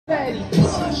ready,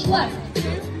 push left, 2,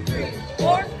 3,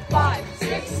 4, 5,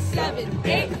 6, 7,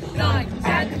 8, 9,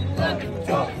 10, 11,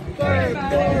 12, 13,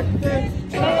 14, 15,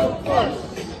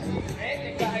 16. Okay,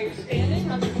 think about how you're standing,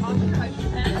 how's your posture, how's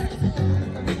your head.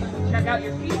 Check out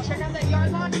your feet, check out that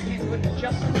yard line, you can put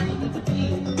just where you need to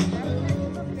be.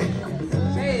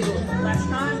 Okay, last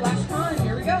time,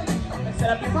 here we go. Let's set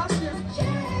up your posture.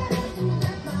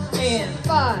 And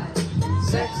 5,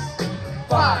 6,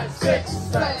 5,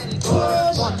 6, ready,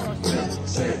 push. 1, 2,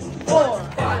 3, 4,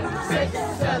 5, 6,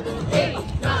 7, 8,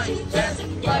 9, 10,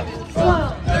 11,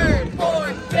 12, 13,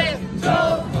 14, 15,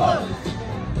 16.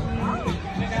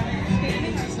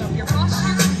 Set up your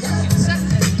posture. And set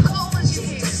as tall as you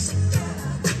can.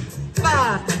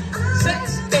 5,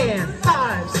 6, and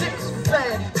 5, 6,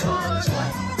 ready, push.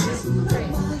 1, 2, 3,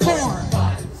 4,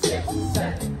 5, 6,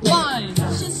 7, line.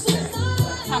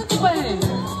 Halfway.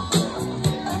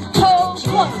 Toe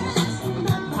close.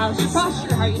 How's your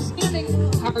posture? How are you standing?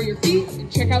 How are your feet?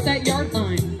 And check out that yard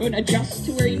line. Go and adjust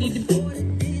to where you need to be.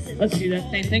 Let's do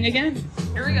that same thing again.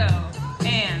 Here we go.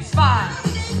 And 5,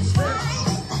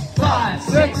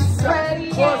 6, ready,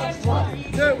 push. 1,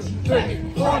 2,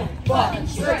 3, 4, 5,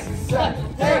 6,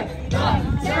 7, 8,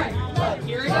 9, 10, 11.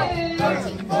 Here we go.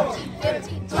 13, 14,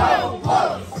 15, toe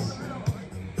close.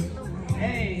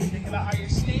 Hey, think about how you're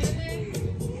standing.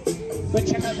 But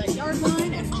check out that yard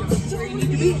line and adjust to where you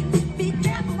need to be.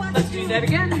 Let's do that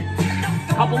again.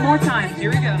 A couple more times.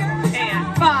 Here we go.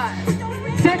 And 5,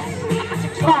 6,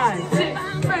 5,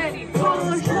 6, ready,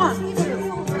 push. 1, 2,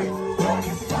 3, 4, 5,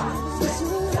 6,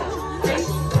 7, 8,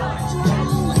 9, 10,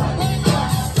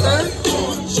 11,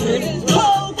 12, 13,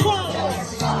 toe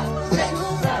close.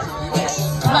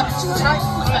 5, 6,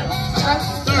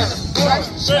 7,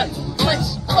 8, left,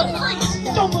 right, freeze,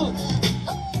 don't move.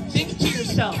 Think to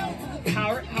yourself, how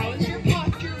is your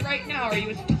posture right now? Are you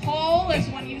as tall as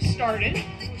when you started?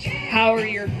 How are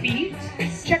your feet?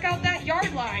 Check out that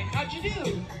yard line. How'd you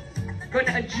do? Go and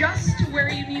adjust to where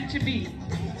you need to be.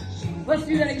 Let's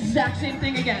do that exact same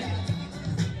thing again.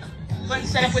 Go ahead and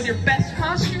set up with your best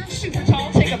posture. Super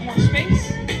tall, take up more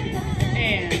space.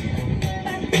 And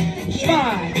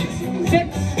 5,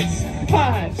 6,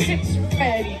 5, 6,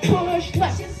 ready, push,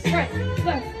 left, right,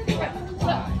 left, right,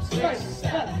 left, right,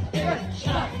 left,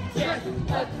 right,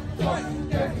 left,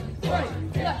 right,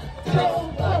 left,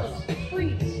 toe close,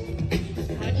 freeze.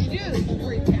 How'd you do?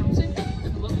 Great bouncing.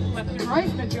 Look left and right,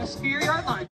 adjust for your yard line.